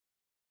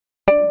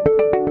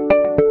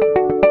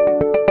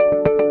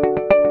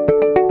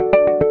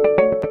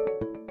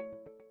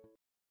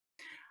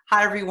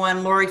Hi,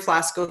 everyone. Lori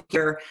Flasco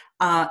here.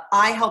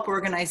 I help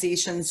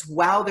organizations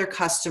wow their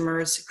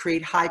customers,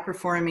 create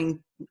high-performing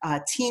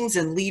teams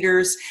and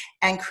leaders,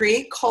 and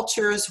create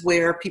cultures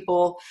where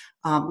people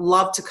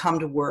love to come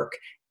to work.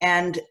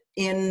 And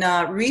in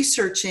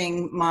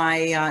researching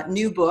my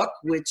new book,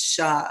 which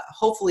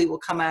hopefully will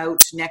come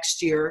out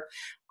next year,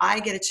 I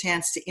get a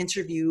chance to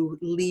interview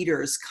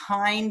leaders,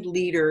 kind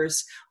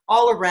leaders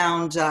all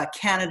around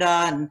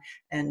Canada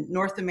and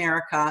North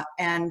America,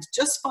 and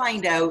just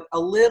find out a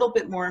little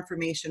bit more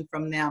information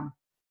from them.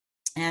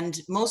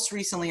 And most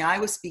recently, I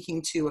was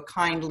speaking to a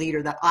kind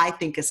leader that I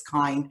think is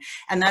kind,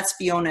 and that's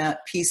Fiona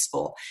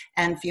Peacefull.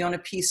 And Fiona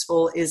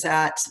Peacefull is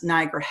at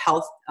Niagara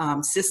Health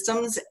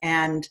Systems.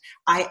 And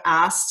I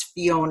asked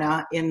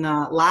Fiona in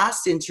the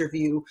last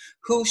interview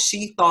who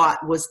she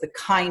thought was the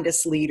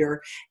kindest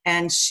leader.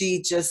 And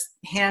she just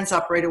hands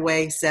up right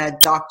away said,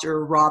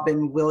 Dr.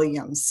 Robin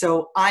Williams.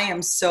 So I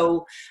am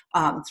so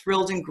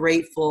thrilled and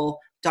grateful,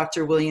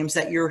 Dr. Williams,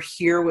 that you're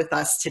here with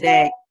us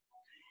today.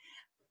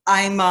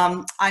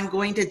 I'm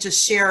going to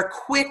just share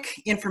quick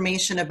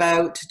information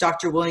about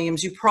Dr.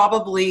 Williams. You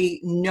probably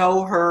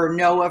know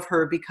of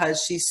her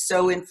because she's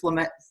so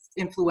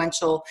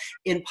influential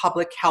in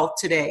public health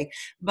today.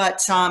 But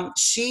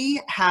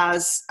she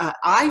has,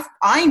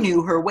 I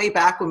knew her way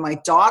back when my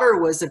daughter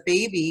was a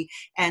baby,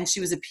 and she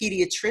was a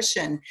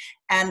pediatrician.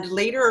 And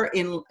later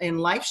in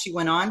life, she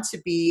went on to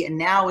be, and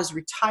now is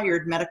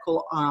retired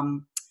medical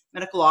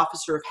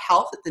officer of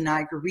health at the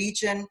Niagara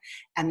region,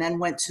 and then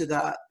went to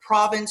the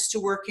province to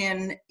work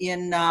in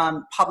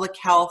public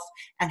health,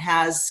 and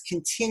has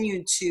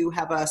continued to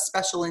have a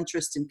special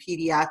interest in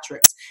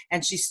pediatrics.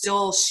 And she's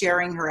still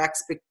sharing her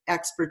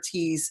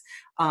expertise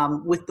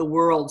with the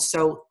world.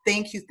 So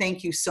thank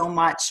you so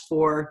much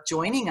for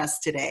joining us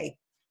today.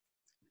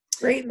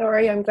 Great,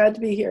 Lori. I'm glad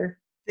to be here.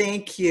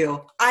 Thank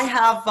you. I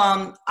have,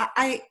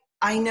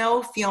 I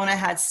know Fiona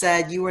had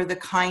said you are the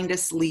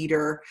kindest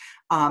leader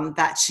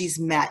that she's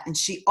met. And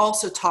she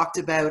also talked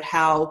about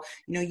how,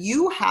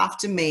 you have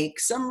to make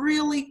some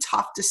really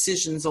tough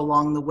decisions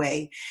along the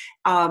way.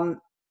 And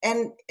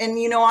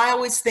I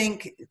always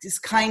think, is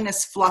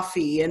kindness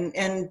fluffy?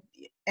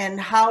 And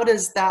how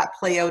does that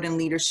play out in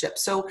leadership?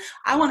 So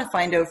I want to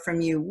find out from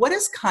you, what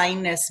does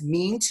kindness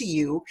mean to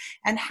you?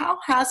 And how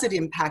has it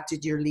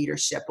impacted your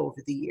leadership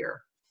over the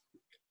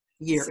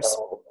years?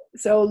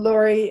 So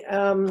Lori,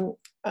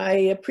 I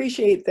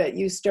appreciate that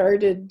you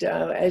started,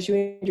 as you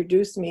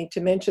introduced me,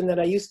 to mention that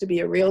I used to be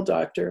a real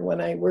doctor when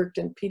I worked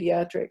in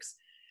pediatrics,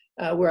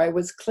 where I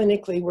was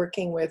clinically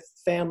working with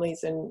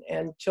families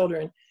and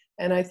children.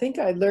 And I think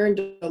I learned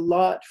a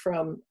lot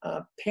from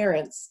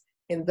parents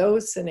in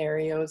those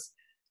scenarios,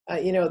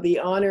 the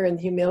honor and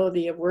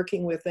humility of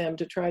working with them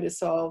to try to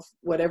solve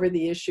whatever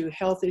the issue,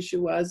 health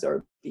issue was,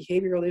 or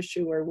behavioral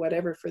issue, or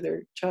whatever for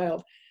their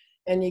child.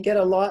 And you get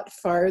a lot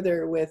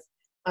farther with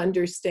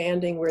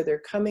understanding where they're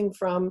coming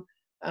from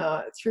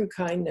through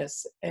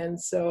kindness. And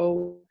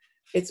so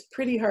it's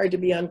pretty hard to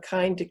be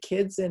unkind to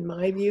kids, in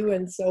my view.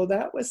 And so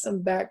that was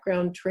some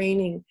background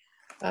training,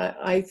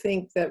 I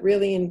think, that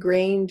really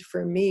ingrained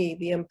for me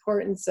the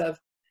importance of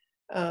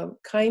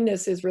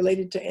kindness is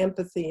related to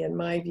empathy, in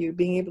my view,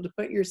 being able to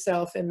put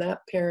yourself in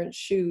that parent's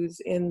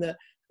shoes, in the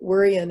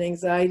worry and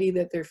anxiety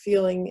that they're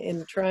feeling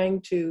in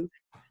trying to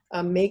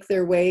make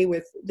their way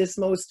with this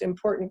most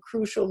important,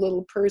 crucial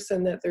little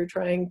person that they're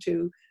trying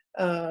to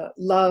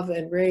love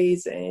and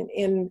raise, and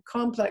in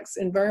complex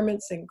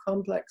environments and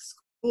complex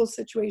school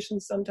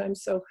situations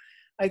sometimes. So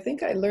I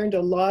think I learned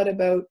a lot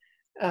about,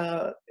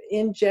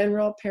 in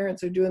general,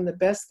 parents are doing the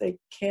best they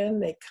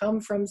can. They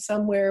come from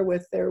somewhere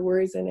with their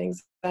worries and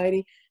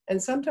anxiety, and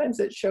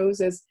sometimes it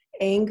shows as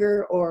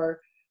anger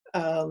or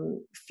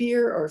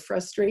fear or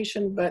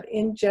frustration, but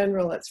in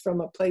general, it's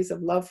from a place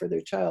of love for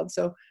their child.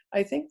 So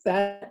I think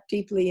that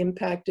deeply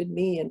impacted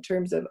me in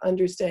terms of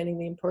understanding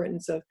the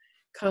importance of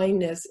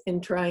kindness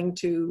in trying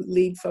to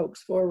lead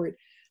folks forward.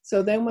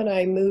 So then when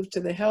I moved to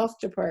the health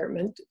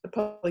department, the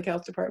public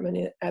health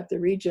department at the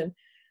region,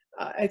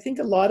 I think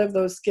a lot of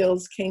those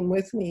skills came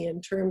with me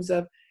in terms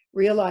of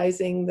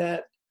realizing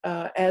that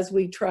as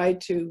we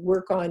tried to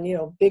work on,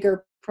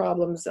 bigger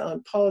problems,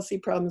 on policy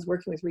problems,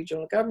 working with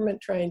regional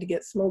government, trying to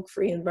get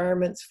smoke-free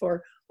environments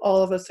for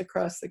all of us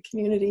across the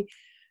community,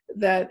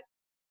 that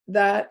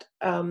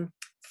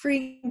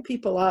freeing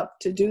people up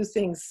to do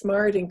things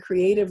smart and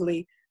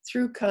creatively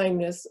through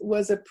kindness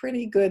was a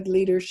pretty good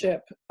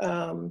leadership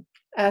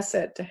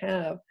asset to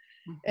have.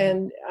 Mm-hmm.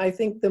 And I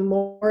think the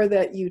more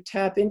that you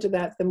tap into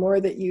that, the more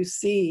that you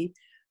see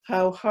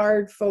how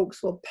hard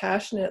folks will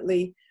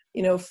passionately,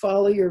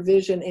 follow your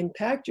vision,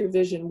 impact your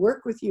vision,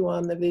 work with you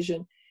on the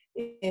vision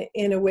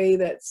in a way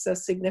that's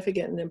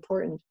significant and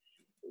important.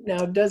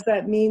 Now, does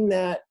that mean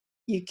that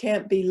you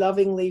can't be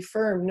lovingly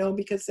firm? No,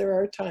 because there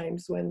are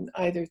times when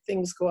either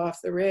things go off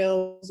the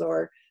rails,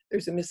 or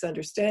there's a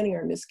misunderstanding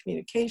or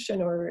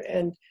miscommunication,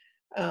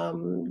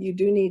 You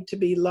do need to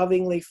be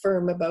lovingly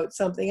firm about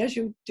something, as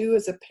you do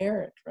as a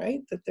parent,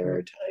 right? That there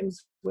are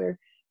times where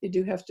you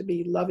do have to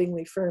be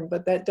lovingly firm,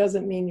 but that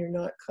doesn't mean you're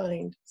not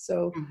kind.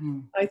 So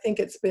I think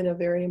it's been a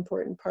very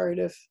important part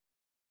of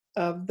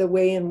the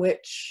way in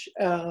which,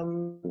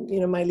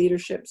 my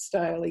leadership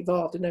style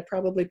evolved. And I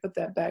probably put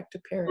that back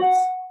to parents,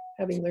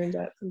 having learned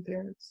that from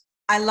parents.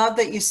 I love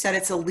that you said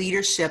it's a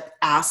leadership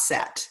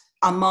asset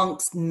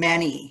amongst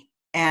many.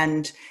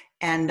 And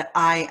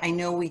I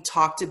know we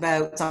talked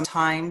about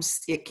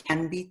sometimes it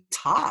can be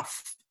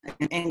tough,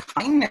 and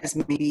kindness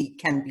maybe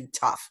can be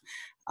tough.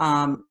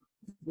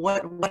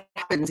 What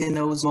happens in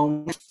those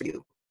moments for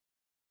you?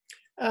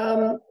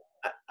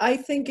 I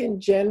think in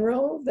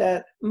general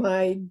that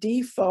my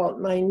default,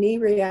 my knee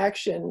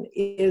reaction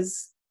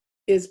is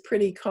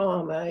pretty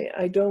calm.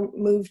 I don't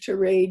move to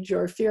rage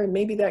or fear, and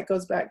maybe that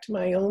goes back to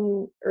my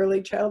own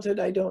early childhood.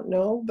 I don't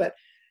know, but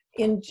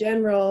in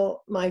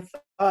general, my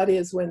thought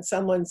is when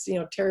someone's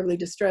terribly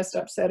distressed,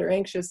 upset, or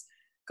anxious,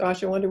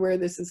 gosh, I wonder where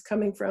this is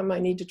coming from. I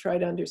need to try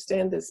to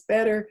understand this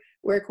better.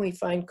 Where can we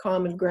find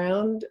common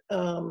ground?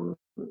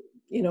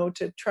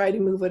 To try to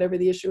move whatever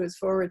the issue is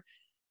forward.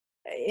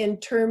 In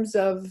terms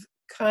of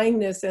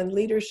kindness and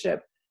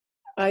leadership,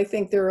 I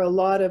think there are a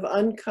lot of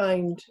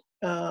unkind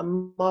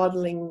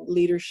modeling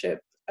leadership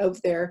out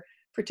there,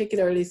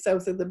 particularly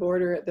south of the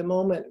border at the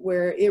moment,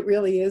 where it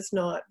really is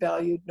not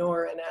valued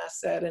nor an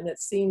asset, and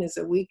it's seen as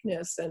a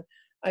weakness. And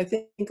I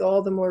think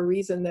all the more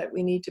reason that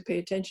we need to pay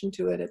attention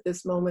to it at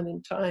this moment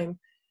in time.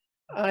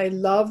 I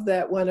love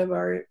that one of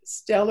our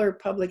stellar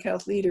public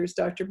health leaders,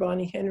 Dr.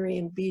 Bonnie Henry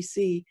in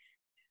BC,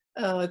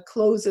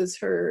 closes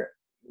her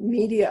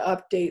media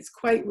updates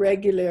quite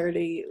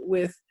regularly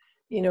with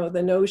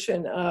the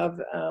notion of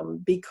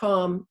be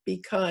calm,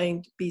 be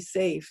kind, be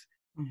safe.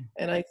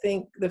 And I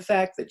think the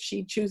fact that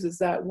she chooses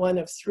that one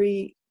of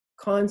 3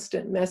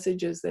 constant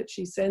messages that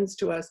she sends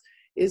to us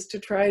is to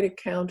try to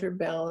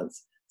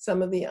counterbalance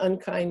some of the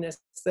unkindness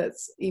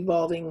that's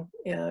evolving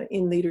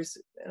in leaders.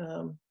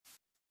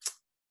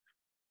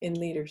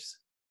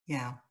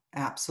 Yeah,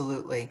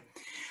 absolutely.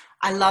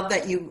 I love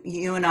that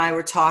you and I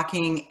were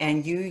talking,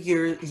 and you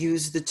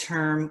used the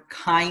term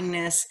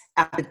kindness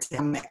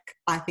epidemic.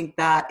 I think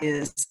that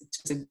is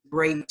just a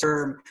great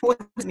term. What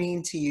does it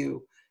mean to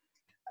you?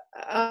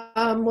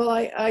 Well,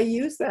 I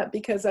use that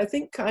because I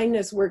think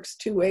kindness works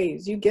 2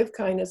 ways. You give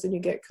kindness and you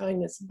get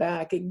kindness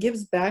back. It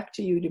gives back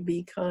to you to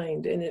be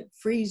kind, and it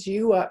frees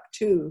you up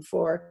too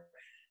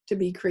to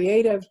be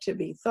creative, to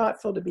be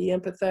thoughtful, to be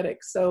empathetic.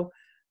 So,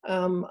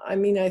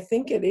 I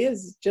think it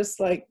is just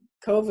like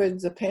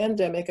COVID's a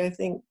pandemic. I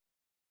think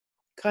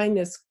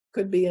kindness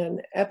could be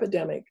an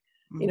epidemic.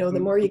 The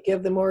more you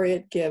give, the more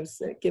it gives.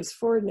 It gives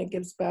forward and it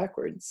gives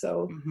backwards.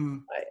 So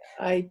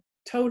I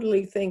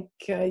totally think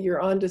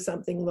you're onto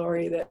something,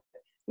 Laurie, that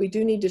we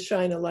do need to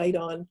shine a light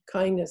on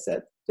kindness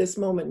at this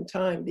moment in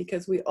time,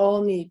 because we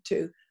all need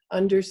to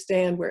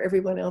understand where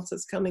everyone else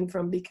is coming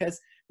from, because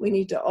we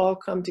need to all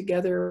come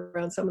together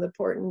around some of the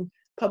important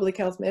public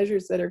health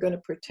measures that are going to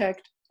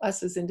protect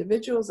us as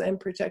individuals and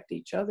protect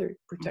each other,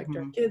 protect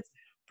our kids,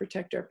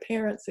 protect our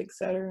parents,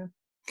 etc.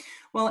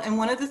 Well, and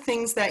one of the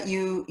things that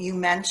you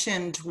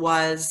mentioned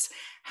was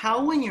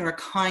how, when you're a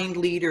kind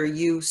leader,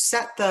 you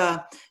set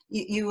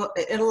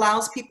it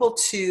allows people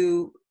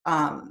to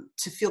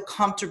feel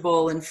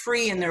comfortable and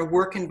free in their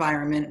work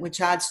environment,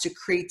 which adds to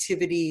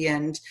creativity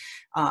and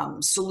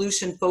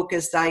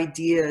solution-focused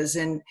ideas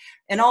and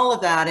all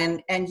of that.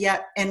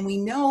 And we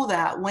know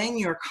that when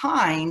you're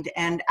kind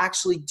and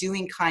actually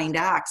doing kind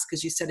acts,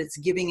 because you said it's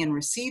giving and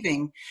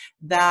receiving,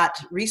 that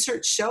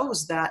research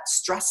shows that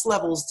stress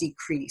levels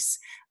decrease,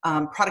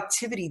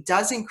 productivity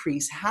does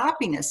increase,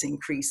 happiness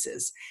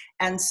increases.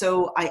 And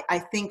so I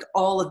think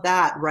all of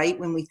that, right,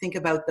 when we think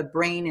about the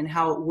brain and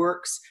how it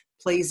works,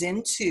 plays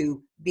into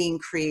being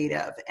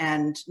creative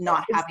and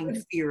not having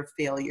fear of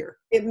failure.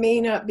 It may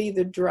not be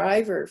the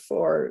driver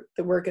for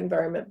the work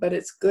environment, but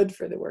it's good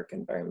for the work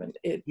environment.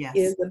 It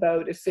is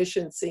about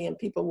efficiency and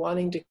people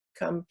wanting to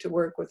come to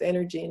work with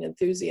energy and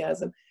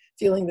enthusiasm,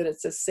 feeling that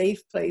it's a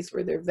safe place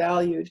where they're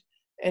valued,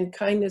 and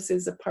kindness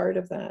is a part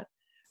of that.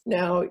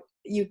 Now,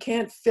 you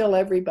can't fill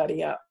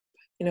everybody up.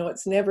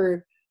 It's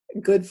never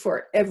good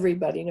for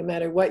everybody, no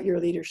matter what your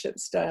leadership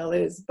style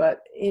is. But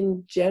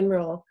in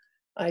general,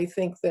 I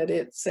think that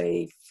it's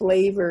a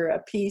flavor,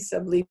 a piece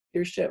of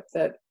leadership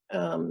that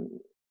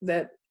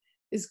that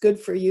is good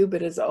for you,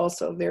 but is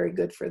also very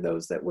good for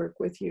those that work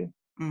with you.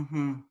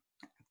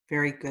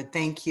 Very good.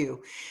 Thank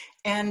you.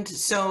 And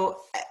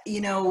so,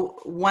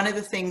 one of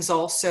the things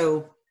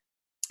also,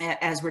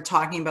 as we're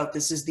talking about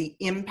this, is the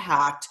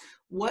impact.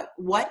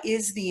 What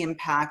is the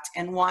impact,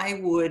 and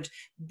why would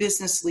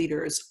business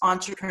leaders,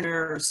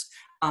 entrepreneurs,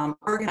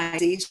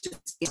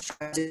 organizations be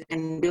interested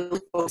in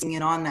really focusing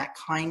in on that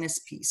kindness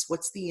piece?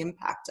 What's the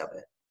impact of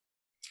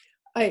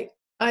it?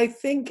 I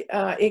think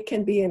it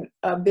can be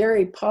a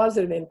very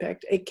positive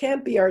impact. It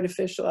can't be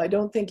artificial. I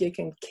don't think you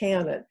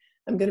can it.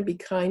 I'm going to be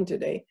kind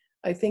today.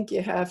 I think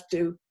you have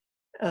to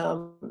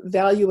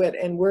value it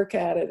and work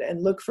at it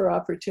and look for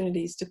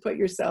opportunities to put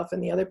yourself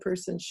in the other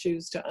person's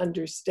shoes to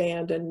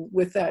understand. And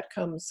with that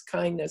comes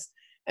kindness.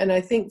 And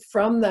I think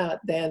from that,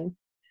 then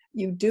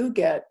you do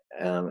get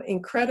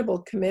incredible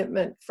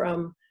commitment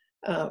from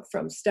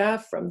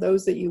staff, from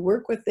those that you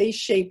work with. They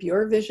shape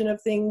your vision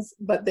of things,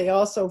 but they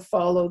also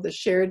follow the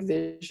shared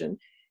vision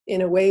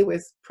in a way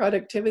with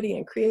productivity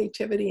and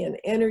creativity and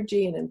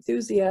energy and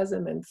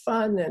enthusiasm and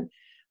fun. And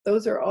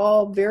those are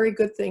all very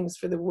good things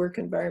for the work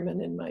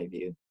environment, in my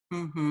view.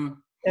 Mm-hmm.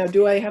 Now,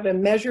 do I have a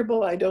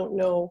measurable? I don't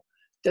know.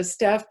 Does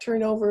staff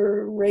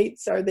turnover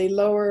rates, are they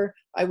lower?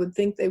 I would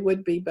think they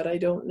would be, but I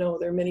don't know.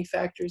 There are many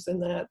factors in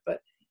that. But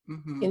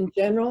Mm-hmm. in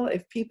general,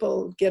 if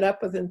people get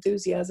up with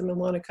enthusiasm and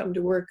want to come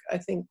to work, I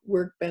think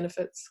work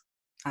benefits.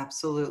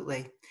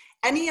 Absolutely.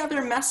 Any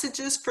other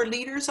messages for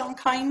leaders on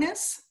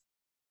kindness?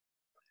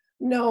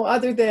 No,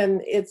 other than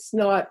it's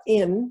not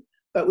in,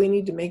 but we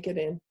need to make it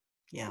in.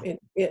 Yeah.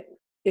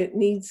 It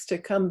needs to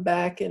come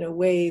back in a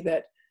way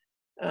that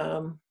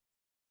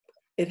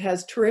it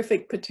has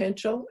terrific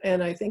potential.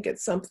 And I think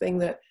it's something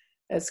that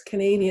as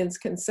Canadians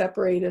can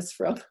separate us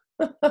from,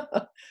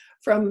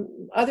 from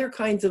other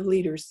kinds of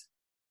leaders.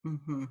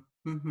 Mm-hmm.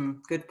 Mm-hmm.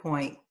 Good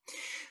point.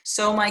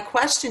 So my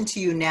question to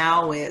you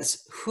now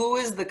is, who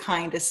is the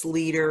kindest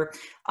leader?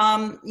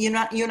 You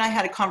and I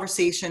had a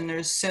conversation.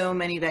 There's so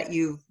many that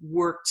you've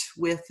worked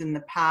with in the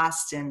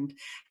past and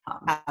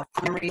have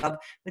memory of,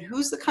 but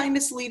who's the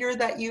kindest leader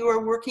that you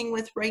are working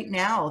with right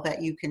now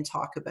that you can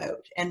talk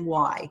about, and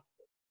why?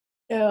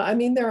 Yeah, I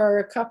mean, there are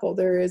a couple.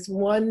 There is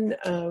one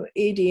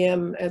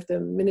ADM at the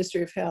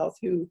Ministry of Health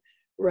who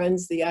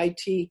runs the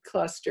IT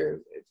cluster.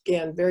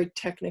 Again, very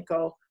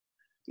technical.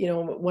 You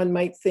know, one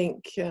might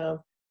think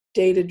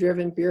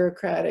data-driven,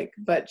 bureaucratic,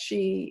 but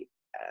she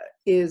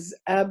is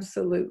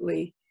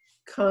absolutely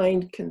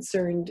kind,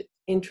 concerned,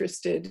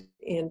 interested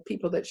in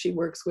people that she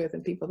works with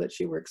and people that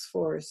she works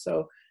for.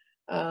 So,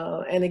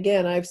 and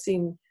again, I've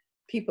seen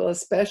people,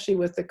 especially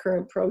with the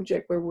current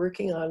project we're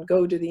working on,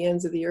 go to the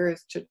ends of the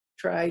earth to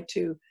try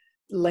to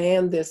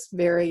land this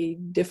very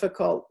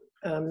difficult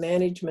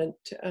management,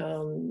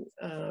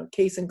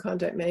 case and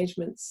contact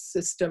management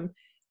system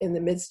in the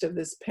midst of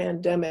this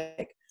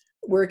pandemic,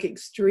 work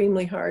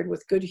extremely hard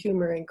with good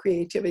humor and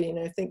creativity. And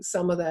I think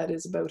some of that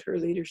is about her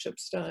leadership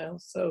style.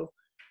 So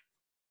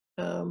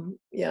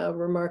yeah, a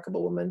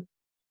remarkable woman.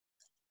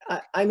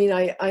 I mean,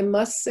 I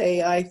must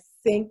say, I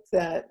think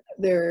that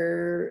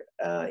there,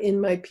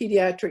 in my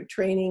pediatric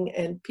training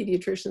and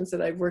pediatricians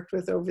that I've worked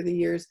with over the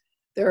years,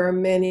 there are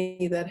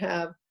many that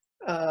have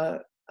a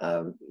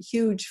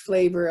huge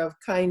flavor of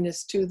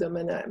kindness to them.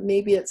 And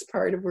maybe it's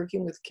part of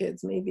working with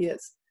kids. Maybe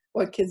it's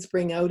what kids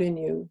bring out in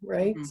you,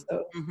 right? Mm-hmm.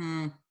 So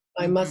Mm-hmm.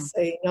 I must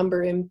say,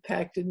 number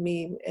impacted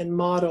me and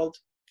modeled,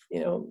 you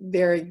know,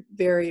 very,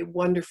 very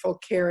wonderful,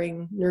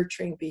 caring,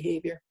 nurturing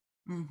behavior.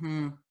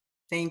 Mm-hmm.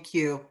 Thank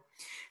you.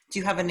 Do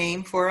you have a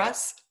name for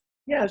us?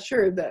 Yeah,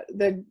 sure.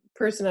 The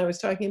person I was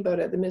talking about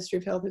at the Ministry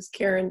of Health is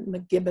Karen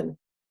McGibbon.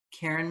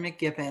 Karen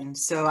McGibbon.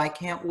 So I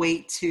can't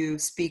wait to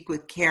speak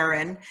with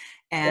Karen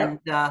and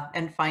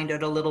and find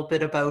out a little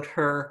bit about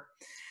her.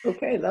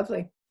 Okay,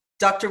 lovely.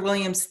 Dr.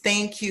 Williams,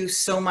 thank you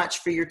so much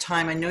for your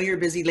time. I know you're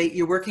busy late.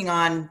 You're working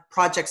on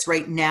projects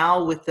right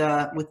now with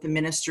the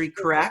ministry,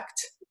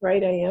 correct?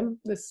 Right, I am.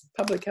 This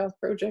public health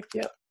project,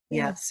 yeah.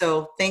 Yeah,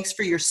 so thanks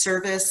for your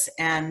service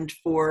and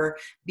for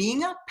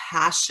being a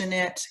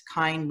passionate,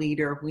 kind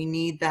leader. We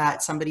need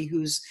that, somebody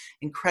who's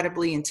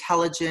incredibly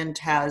intelligent,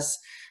 has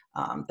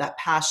that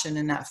passion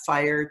and that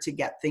fire to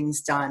get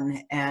things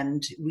done.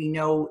 And we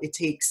know it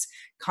takes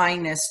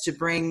kindness to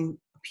bring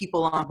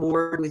people on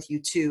board with you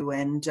too,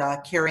 and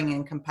caring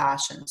and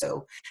compassion.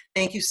 So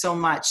thank you so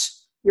much.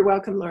 You're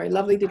welcome, Laurie.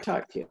 Lovely to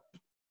talk to you.